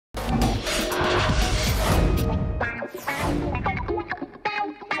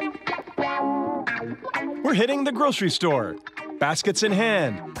We're hitting the grocery store. Baskets in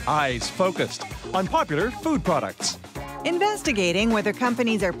hand, eyes focused on popular food products. Investigating whether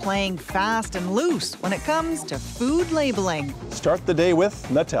companies are playing fast and loose when it comes to food labeling. Start the day with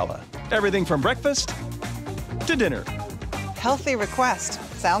Nutella. Everything from breakfast to dinner. Healthy request.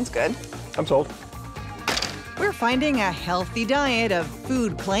 Sounds good. I'm sold. We're finding a healthy diet of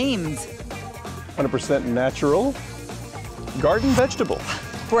food claims. 100% natural garden vegetable.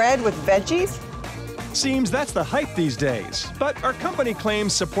 Bread with veggies? Seems that's the hype these days. But are company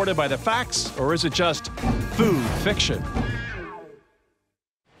claims supported by the facts, or is it just food fiction?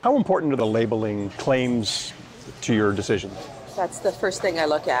 How important are the labeling claims to your decisions? That's the first thing I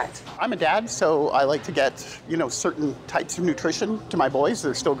look at. I'm a dad, so I like to get, certain types of nutrition to my boys.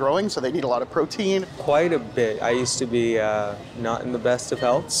 They're still growing, so they need a lot of protein. Quite a bit. I used to be not in the best of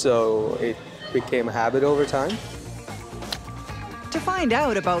health, so it became a habit over time. To find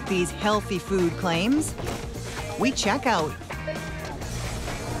out about these healthy food claims, we check out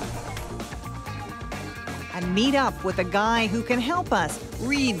and meet up with a guy who can help us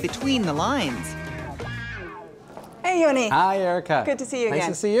read between the lines. Hey, Yoni. Hi, Erica. Good to see you again. Nice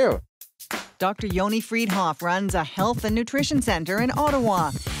to see you. Dr. Yoni Friedhoff runs a health and nutrition center in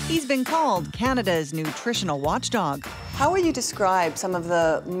Ottawa. He's been called Canada's nutritional watchdog. How would you describe some of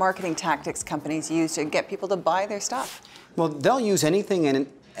the marketing tactics companies use to get people to buy their stuff? Well, they'll use anything and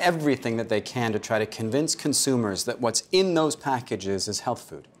everything that they can to try to convince consumers that what's in those packages is health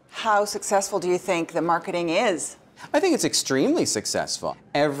food. How successful do you think the marketing is? I think it's extremely successful.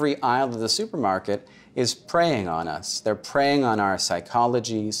 Every aisle of the supermarket is preying on us. They're preying on our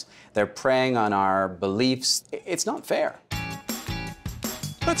psychologies. They're preying on our beliefs. It's not fair.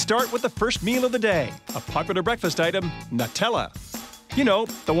 Let's start with the first meal of the day, a popular breakfast item, Nutella. You know,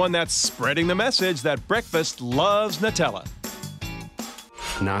 the one that's spreading the message that breakfast loves Nutella.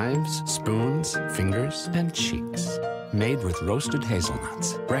 Knives, spoons, fingers, and cheeks. Made with roasted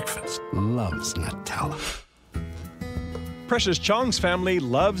hazelnuts. Breakfast loves Nutella. Precious Chong's family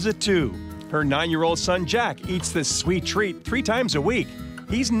loves it too. Her 9-year-old son Jack eats this sweet treat 3 times a week.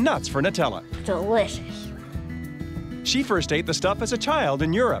 He's nuts for Nutella. Delicious. She first ate the stuff as a child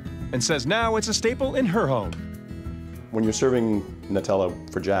in Europe and says now it's a staple in her home. When you're serving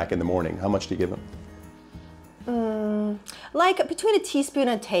Nutella for Jack in the morning, how much do you give him? Like between a teaspoon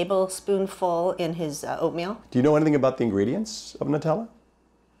and a tablespoonful in his oatmeal. Do you know anything about the ingredients of Nutella?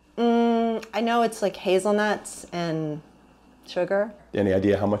 I know it's like hazelnuts and sugar. Any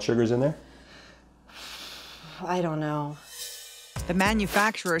idea how much sugar is in there? I don't know. The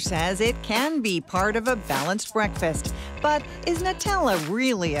manufacturer says it can be part of a balanced breakfast. But is Nutella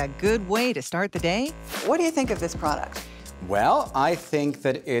really a good way to start the day? What do you think of this product? Well, I think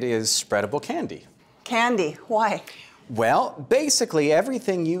that it is spreadable candy. Candy. Why? Well, basically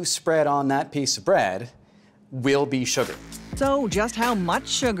everything you spread on that piece of bread will be sugar. So just how much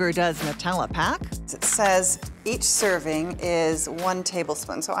sugar does Nutella pack? It says each serving is 1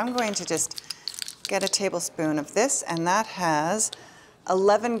 tablespoon. So I'm going to just get a tablespoon of this, and that has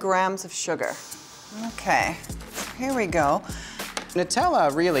 11 grams of sugar. Okay, here we go.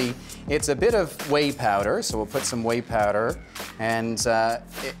 Nutella, really, it's a bit of whey powder, so we'll put some whey powder, and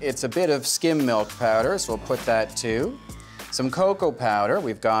it's a bit of skim milk powder, so we'll put that too. Some cocoa powder,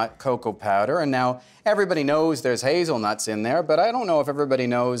 we've got cocoa powder, and now everybody knows there's hazelnuts in there, but I don't know if everybody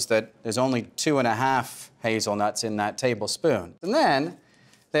knows that there's only 2.5 hazelnuts in that tablespoon. And then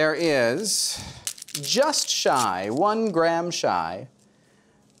there is just shy, 1 gram shy,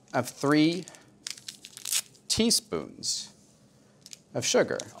 of 3 teaspoons of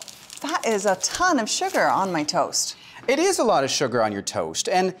sugar. That is a ton of sugar on my toast. It is a lot of sugar on your toast.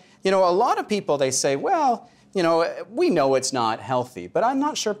 And, a lot of people, they say, well, we know it's not healthy, but I'm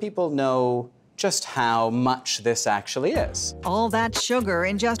not sure people know just how much this actually is. All that sugar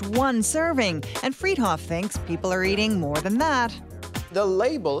in just 1 serving, and Friedhoff thinks people are eating more than that. The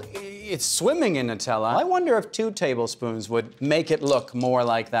label, it's swimming in Nutella. I wonder if 2 tablespoons would make it look more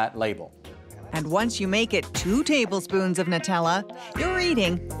like that label. And once you make it 2 tablespoons of Nutella, you're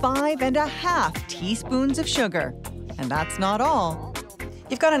eating 5.5 teaspoons of sugar. And that's not all.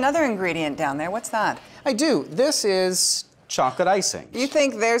 You've got another ingredient down there. What's that? I do. This is chocolate icing. You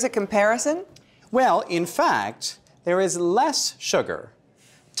think there's a comparison? Well, in fact, there is less sugar,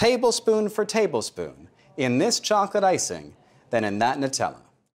 tablespoon for tablespoon, in this chocolate icing than in that Nutella.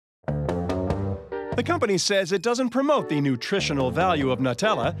 The company says it doesn't promote the nutritional value of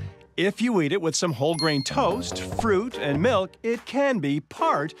Nutella. If you eat it with some whole grain toast, fruit, and milk, it can be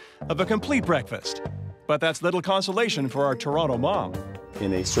part of a complete breakfast. But that's little consolation for our Toronto mom.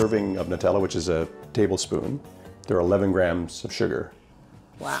 In a serving of Nutella, which is a tablespoon, there are 11 grams of sugar.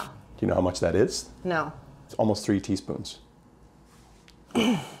 Wow. Do you know how much that is? No. It's almost 3 teaspoons.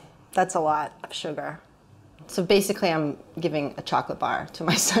 That's a lot of sugar. So basically I'm giving a chocolate bar to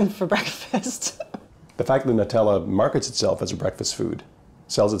my son for breakfast. The fact that Nutella markets itself as a breakfast food,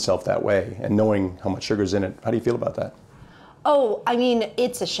 sells itself that way, and knowing how much sugar's in it, how do you feel about that? Oh, I mean,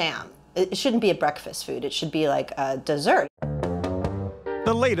 it's a sham. It shouldn't be a breakfast food. It should be like a dessert.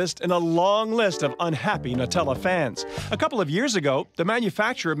 The latest in a long list of unhappy Nutella fans. A couple of years ago, the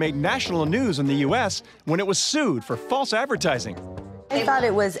manufacturer made national news in the U.S. when it was sued for false advertising. I thought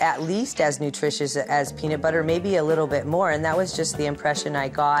it was at least as nutritious as peanut butter, maybe a little bit more, and that was just the impression I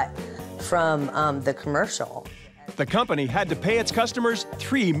got from the commercial. The company had to pay its customers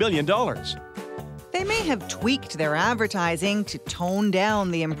 $3 million. They may have tweaked their advertising to tone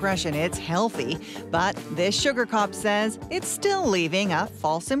down the impression it's healthy, but this sugar cop says it's still leaving a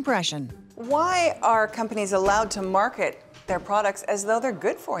false impression. Why are companies allowed to market their products as though they're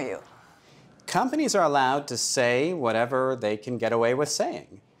good for you? Companies are allowed to say whatever they can get away with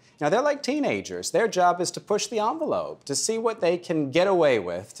saying. Now, they're like teenagers. Their job is to push the envelope, to see what they can get away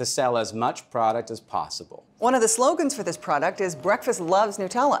with to sell as much product as possible. One of the slogans for this product is "Breakfast loves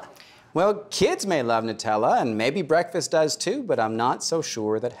Nutella." Well, kids may love Nutella, and maybe breakfast does too, but I'm not so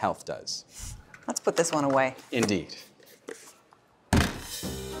sure that health does. Let's put this one away. Indeed.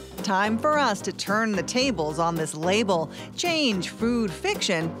 Time for us to turn the tables on this label, change food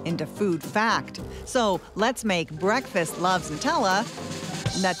fiction into food fact. So let's make breakfast loves Nutella,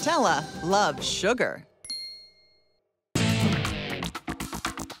 Nutella loves sugar.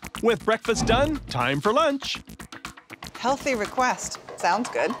 With breakfast done, time for lunch. Healthy request. Sounds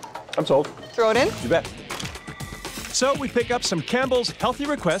good. I'm sold. Throw it in? You bet. So we pick up some Campbell's Healthy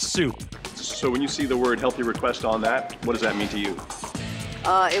Request soup. So when you see the word healthy request on that, what does that mean to you?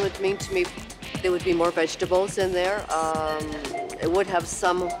 It would mean to me there would be more vegetables in there. It would have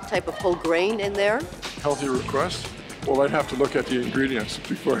some type of whole grain in there. Healthy request? Well, I'd have to look at the ingredients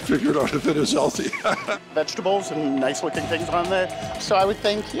before I figured out if it is healthy. Vegetables and nice looking things on there. So I would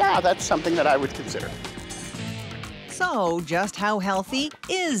think, yeah, that's something that I would consider. So just how healthy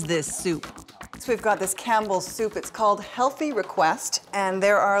is this soup? So we've got this Campbell's soup. It's called Healthy Request, and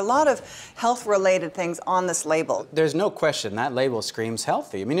there are a lot of health-related things on this label. There's no question that label screams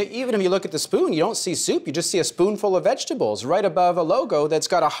healthy. I mean, even if you look at the spoon, you don't see soup, you just see a spoonful of vegetables right above a logo that's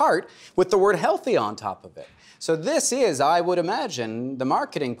got a heart with the word healthy on top of it. So this is, I would imagine, the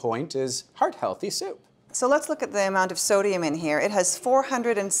marketing point is heart-healthy soup. So let's look at the amount of sodium in here. It has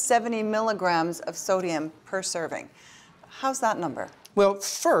 470 milligrams of sodium per serving. How's that number? Well,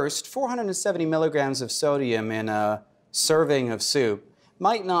 first, 470 milligrams of sodium in a serving of soup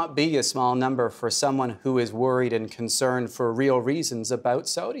might not be a small number for someone who is worried and concerned for real reasons about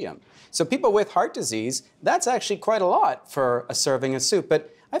sodium. So people with heart disease, that's actually quite a lot for a serving of soup.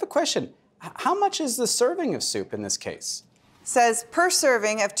 But I have a question. How much is the serving of soup in this case? Says per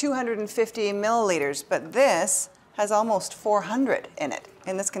serving of 250 milliliters, but this has almost 400 in it,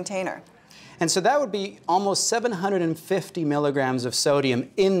 in this container. And so that would be almost 750 milligrams of sodium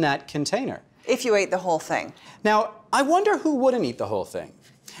in that container. If you ate the whole thing. Now, I wonder who wouldn't eat the whole thing.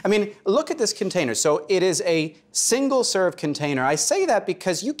 I mean, look at this container. So it is a single-serve container. I say that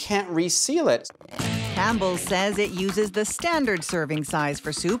because you can't reseal it. Campbell's says it uses the standard serving size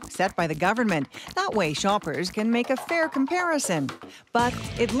for soup set by the government. That way shoppers can make a fair comparison. But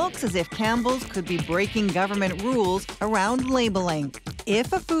it looks as if Campbell's could be breaking government rules around labeling.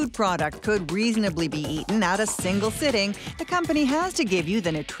 If a food product could reasonably be eaten at a single sitting, the company has to give you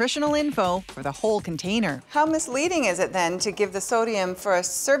the nutritional info for the whole container. How misleading is it then to give the sodium for a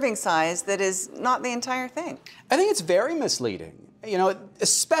serving size that is not the entire thing? I think it's very misleading. You know,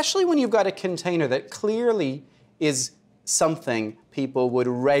 especially when you've got a container that clearly is something people would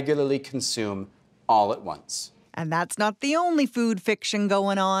regularly consume all at once. And that's not the only food fiction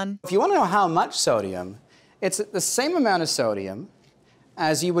going on. If you want to know how much sodium, it's the same amount of sodium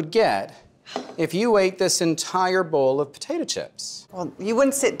as you would get if you ate this entire bowl of potato chips. Well, you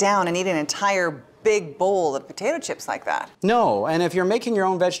wouldn't sit down and eat an entire big bowl of potato chips like that. No, and if you're making your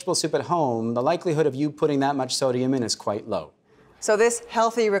own vegetable soup at home, the likelihood of you putting that much sodium in is quite low. So this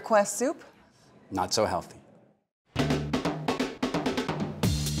Healthy Request soup? Not so healthy.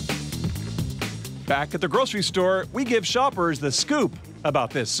 Back at the grocery store, we give shoppers the scoop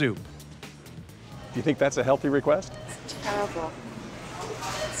about this soup. Do you think that's a healthy request? It's terrible.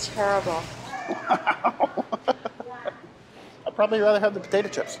 It's terrible. Wow. I'd probably rather have the potato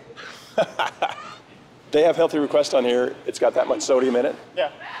chips. They have healthy request on here. It's got that much sodium in it. Yeah.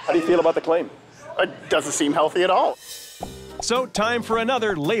 How do you feel about the claim? It doesn't seem healthy at all. So time for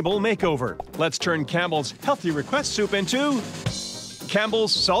another label makeover. Let's turn Campbell's Healthy Request soup into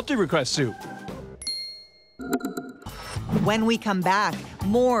Campbell's Salty Request soup. When we come back,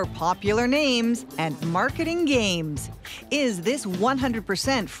 more popular names and marketing games. Is this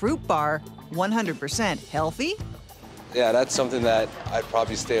 100% fruit bar 100% healthy? Yeah, that's something that I'd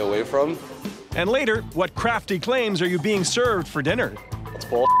probably stay away from. And later, what crafty claims are you being served for dinner? It's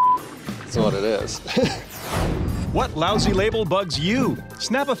bull. That's what it is. What lousy label bugs you?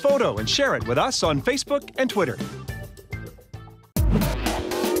 Snap a photo and share it with us on Facebook and Twitter.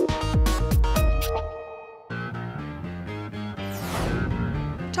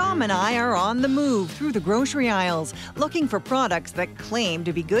 Tom and I are on the move through the grocery aisles, looking for products that claim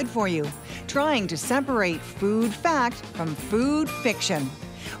to be good for you, trying to separate food fact from food fiction.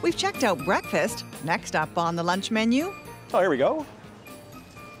 We've checked out breakfast. Next up on the lunch menu. Oh, here we go.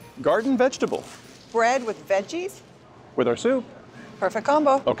 Garden vegetable. Bread with veggies? With our soup. Perfect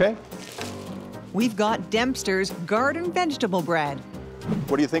combo. Okay. We've got Dempster's garden vegetable bread.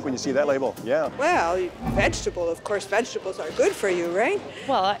 What do you think when you see that label? Yeah. Well, of course, vegetables are good for you, right?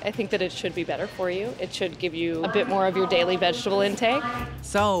 Well, I think that it should be better for you. It should give you a bit more of your daily vegetable intake.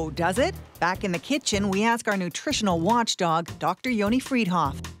 So, does it? Back in the kitchen, we ask our nutritional watchdog, Dr. Yoni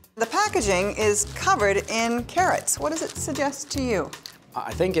Friedhoff. The packaging is covered in carrots. What does it suggest to you?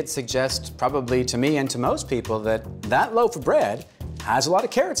 I think it suggests probably to me and to most people that that loaf of bread has a lot of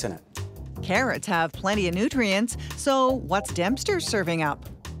carrots in it. Carrots have plenty of nutrients, so what's Dempster's serving up?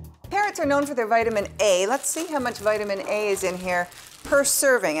 Carrots are known for their vitamin A. Let's see how much vitamin A is in here per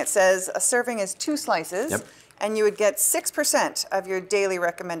serving. It says a serving is 2 slices, Yep. and you would get 6% of your daily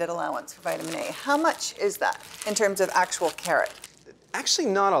recommended allowance for vitamin A. How much is that in terms of actual carrot? Actually,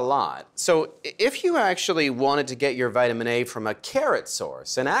 not a lot. So if you actually wanted to get your vitamin A from a carrot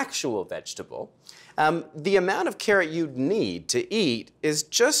source, an actual vegetable, the amount of carrot you'd need to eat is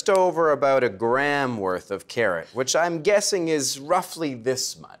just over about 1 gram worth of carrot, which I'm guessing is roughly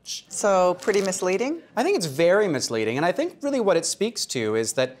this much. So pretty misleading? I think it's very misleading, and I think really what it speaks to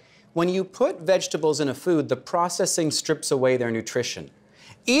is that when you put vegetables in a food, the processing strips away their nutrition.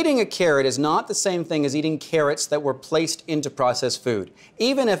 Eating a carrot is not the same thing as eating carrots that were placed into processed food.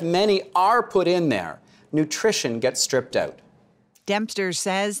 Even if many are put in there, nutrition gets stripped out. Dempster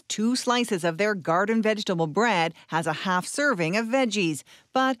says 2 slices of their garden vegetable bread has a half serving of veggies,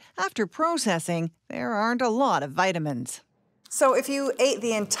 but after processing, there aren't a lot of vitamins. So if you ate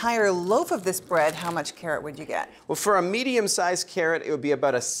the entire loaf of this bread, how much carrot would you get? Well, for a medium-sized carrot, it would be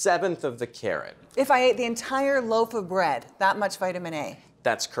about 1/7 of the carrot. If I ate the entire loaf of bread, that much vitamin A?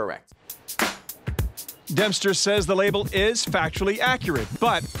 That's correct. Dempster says the label is factually accurate,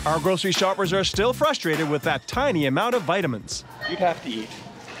 but our grocery shoppers are still frustrated with that tiny amount of vitamins. You'd have to eat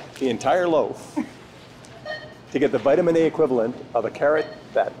the entire loaf to get the vitamin A equivalent of a carrot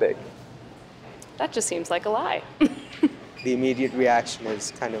that big. That just seems like a lie. The immediate reaction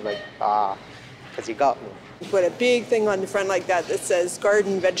is kind of like, because you got me. Put a big thing on the front like that that says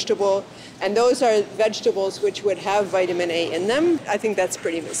garden vegetable, and those are vegetables which would have vitamin A in them. I think that's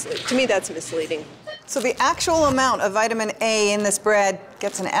pretty misleading. To me, that's misleading. So the actual amount of vitamin A in this bread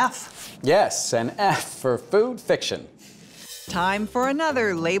gets an F. Yes, an F for food fiction. Time for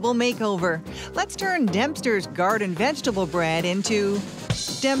another label makeover. Let's turn Dempster's garden vegetable bread into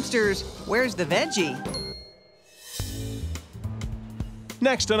Dempster's Where's the Veggie?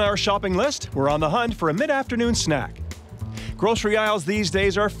 Next on our shopping list, we're on the hunt for a mid-afternoon snack. Grocery aisles these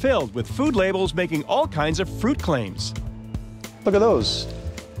days are filled with food labels making all kinds of fruit claims. Look at those.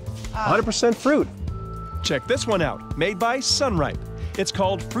 100% fruit. Check this one out, made by Sunripe. It's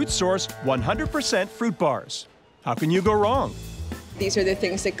called Fruit Source 100% Fruit Bars. How can you go wrong? These are the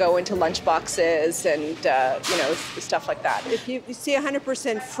things that go into lunch boxes and, stuff like that. If you see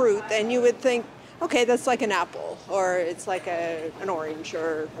 100% fruit, then you would think, okay, that's like an apple, or it's like an orange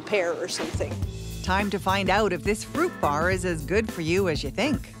or a pear or something. Time to find out if this fruit bar is as good for you as you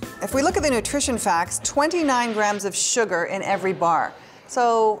think. If we look at the nutrition facts, 29 grams of sugar in every bar.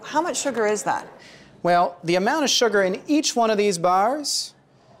 So how much sugar is that? Well, the amount of sugar in each one of these bars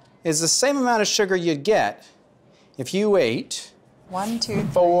is the same amount of sugar you'd get if you ate 1, 2, 3,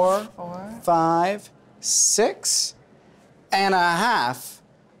 4, 4, 5, 6 and a half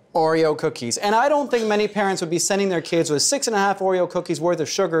Oreo cookies. And I don't think many parents would be sending their kids with 6.5 Oreo cookies worth of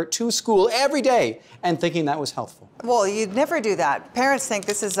sugar to school every day and thinking that was healthful. Well, you'd never do that. Parents think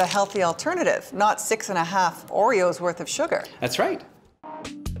this is a healthy alternative, not 6.5 Oreos worth of sugar. That's right.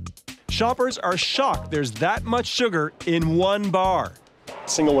 Shoppers are shocked there's that much sugar in one bar. A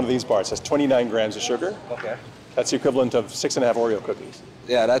single one of these bars has 29 grams of sugar. Okay. That's the equivalent of 6.5 Oreo cookies.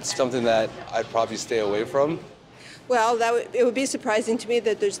 Yeah, that's something that I'd probably stay away from. Well, it would be surprising to me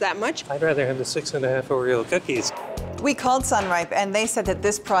that there's that much. I'd rather have the 6.5 Oreo cookies. We called Sunripe and they said that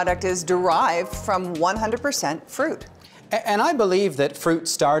this product is derived from 100% fruit. And I believe that fruit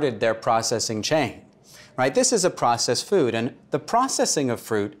started their processing chain, right? This is a processed food, and the processing of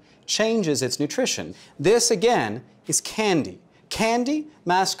fruit changes its nutrition. This, again, is candy. Candy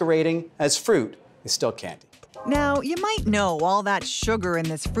masquerading as fruit is still candy. Now, you might know all that sugar in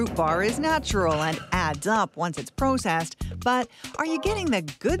this fruit bar is natural and adds up once it's processed, but are you getting the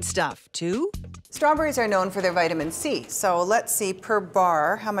good stuff, too? Strawberries are known for their vitamin C, so let's see per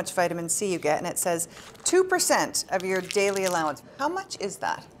bar how much vitamin C you get, and it says 2% of your daily allowance. How much is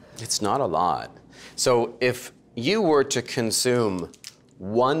that? It's not a lot. So if you were to consume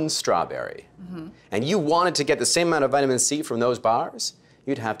one strawberry and you wanted to get the same amount of vitamin C from those bars,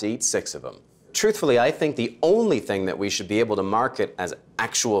 you'd have to eat 6 of them. Truthfully, I think the only thing that we should be able to market as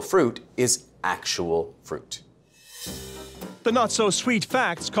actual fruit is actual fruit. The not-so-sweet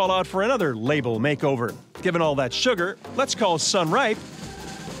facts call out for another label makeover. Given all that sugar, let's call Sunripe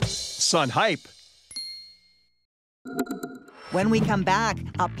Sunhype. When we come back,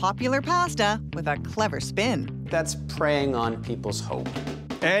 a popular pasta with a clever spin. That's preying on people's hope.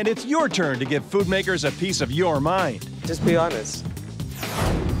 And it's your turn to give food makers a piece of your mind. Just be honest.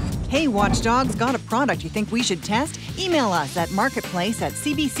 Hey, Watchdogs, got a product you think we should test? Email us at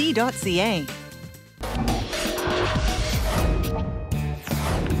marketplace@cbc.ca.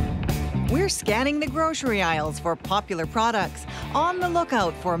 We're scanning the grocery aisles for popular products, on the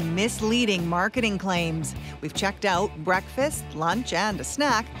lookout for misleading marketing claims. We've checked out breakfast, lunch, and a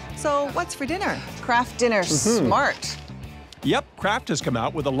snack. So what's for dinner? Kraft Dinner Smart. Yep, Kraft has come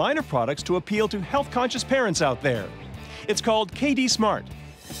out with a line of products to appeal to health-conscious parents out there. It's called KD Smart,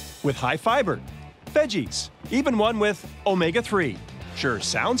 with high fiber, veggies, even one with omega-3. Sure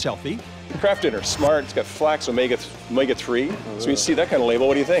sounds healthy. Kraft Dinner Smart, it's got flax omega-3. So you see that kind of label,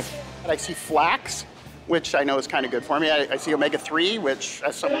 what do you think? I see flax, which I know is kind of good for me. I see omega-3, which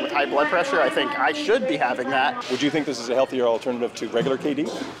as someone with high blood pressure, I think I should be having that. Would you think this is a healthier alternative to regular KD?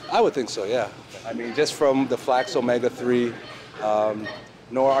 I would think so, yeah. I mean, just from the flax omega-3,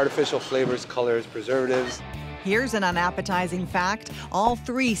 no artificial flavors, colors, preservatives. Here's an unappetizing fact. All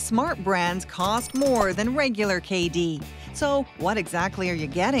 3 Smart brands cost more than regular KD. So what exactly are you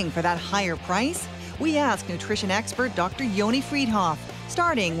getting for that higher price? We asked nutrition expert Dr. Yoni Friedhoff,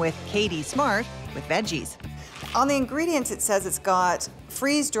 starting with KD Smart with veggies. On the ingredients, it says it's got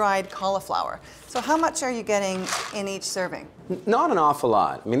freeze-dried cauliflower. So how much are you getting in each serving? Not an awful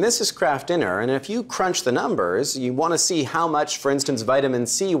lot. I mean, this is Kraft Dinner, and if you crunch the numbers, you want to see how much, for instance, vitamin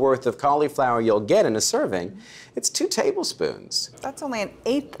C worth of cauliflower you'll get in a serving. It's 2 tablespoons. That's only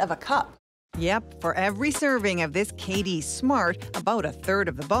 1/8 of a cup. Yep, for every serving of this KD Smart, about 1/3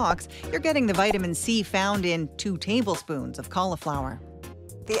 of the box, you're getting the vitamin C found in 2 tablespoons of cauliflower.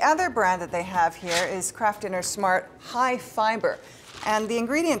 The other brand that they have here is Kraft Dinner Smart High Fiber. And the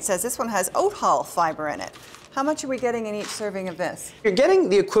ingredient says this one has oat hull fiber in it. How much are we getting in each serving of this? You're getting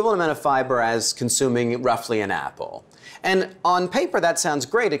the equivalent amount of fiber as consuming roughly an apple. And on paper, that sounds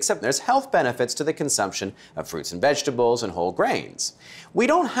great, except there's health benefits to the consumption of fruits and vegetables and whole grains. We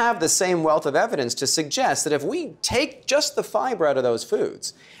don't have the same wealth of evidence to suggest that if we take just the fiber out of those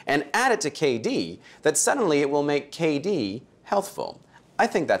foods and add it to KD, that suddenly it will make KD healthful. I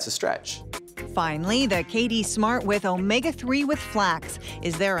think that's a stretch. Finally, the KD Smart with omega-3 with flax.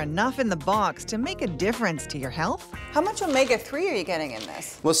 Is there enough in the box to make a difference to your health? How much omega-3 are you getting in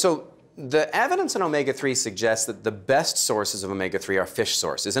this? Well, so the evidence on omega-3 suggests that the best sources of omega-3 are fish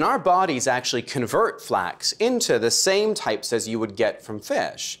sources, and our bodies actually convert flax into the same types as you would get from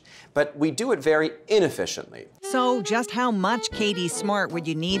fish, but we do it very inefficiently. So just how much KD Smart would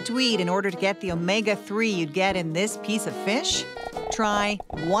you need to eat in order to get the omega-3 you'd get in this piece of fish? Try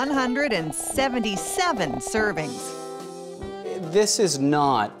 177 servings. This is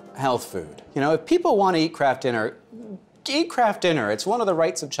not health food. You know, if people want to eat Kraft Dinner, eat Kraft Dinner. It's one of the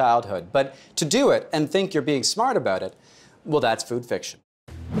rights of childhood. But to do it and think you're being smart about it, well, that's food fiction.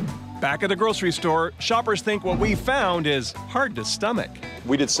 Back at the grocery store, shoppers think what we found is hard to stomach.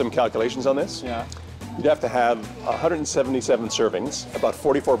 We did some calculations on this. Yeah. You'd have to have 177 servings, about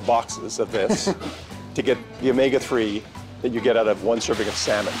 44 boxes of this, to get the omega-3 that you get out of 1 serving of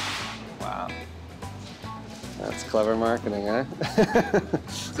salmon. Wow. That's clever marketing, eh?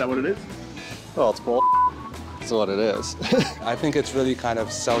 Is that what it is? Well, it's bull. That's what it is. I think it's really kind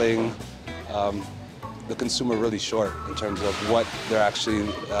of selling the consumer really short in terms of what they're actually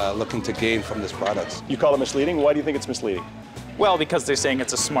looking to gain from this product. You call it misleading? Why do you think it's misleading? Well, because they're saying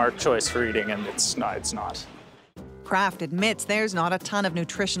it's a smart choice for eating, and it's not. Kraft admits there's not a ton of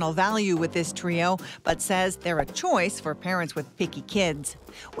nutritional value with this trio, but says they're a choice for parents with picky kids.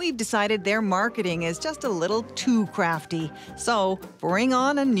 We've decided their marketing is just a little too crafty, so bring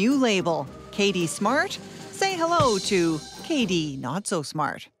on a new label. KD Smart? Say hello to KD Not So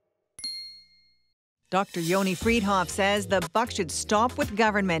Smart. Dr. Yoni Friedhoff says the buck should stop with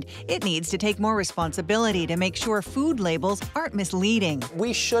government. It needs to take more responsibility to make sure food labels aren't misleading.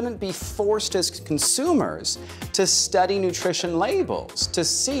 We shouldn't be forced as consumers to study nutrition labels to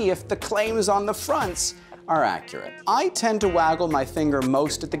see if the claims on the fronts are accurate. I tend to waggle my finger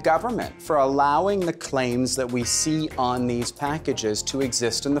most at the government for allowing the claims that we see on these packages to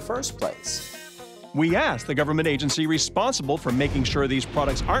exist in the first place. We asked the government agency responsible for making sure these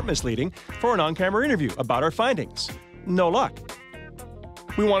products aren't misleading for an on-camera interview about our findings. No luck.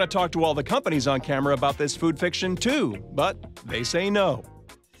 We want to talk to all the companies on camera about this food fiction too, but they say no.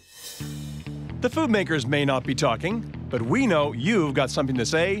 The food makers may not be talking, but we know you've got something to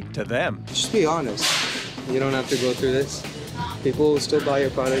say to them. Just be honest. You don't have to go through this. People will still buy your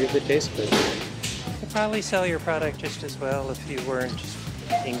product if it tastes good. You'd probably sell your product just as well if you weren't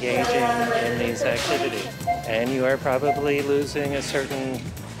engaging in these activities. And you are probably losing a certain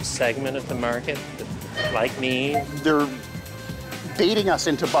segment of the market, like me. They're baiting us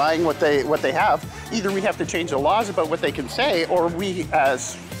into buying what they have. Either we have to change the laws about what they can say, or we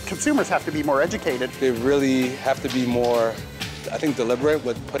as consumers have to be more educated. They really have to be more, I think, deliberate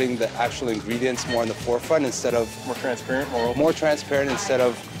with putting the actual ingredients more in the forefront instead of more transparent, more transparent instead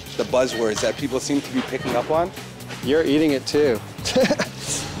of the buzzwords that people seem to be picking up on. You're eating it too.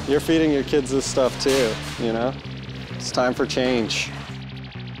 You're feeding your kids this stuff too, you know? It's time for change.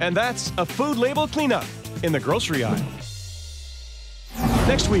 And that's a food label cleanup in the grocery aisle.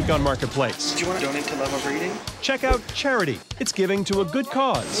 Next week on Marketplace. Do you want to donate to Love of Reading? Check out Charity. It's giving to a good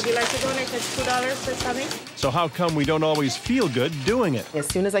cause. Would you like to donate $2 for something? So how come we don't always feel good doing it? As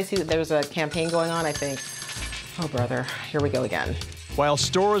soon as I see that there's a campaign going on, I think, oh brother, here we go again. While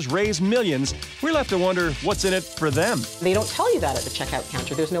stores raise millions, we're left to wonder what's in it for them. They don't tell you that at the checkout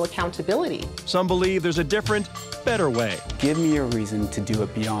counter. There's no accountability. Some believe there's a different, better way. Give me a reason to do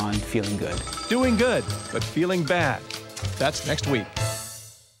it beyond feeling good. Doing good, but feeling bad. That's next week.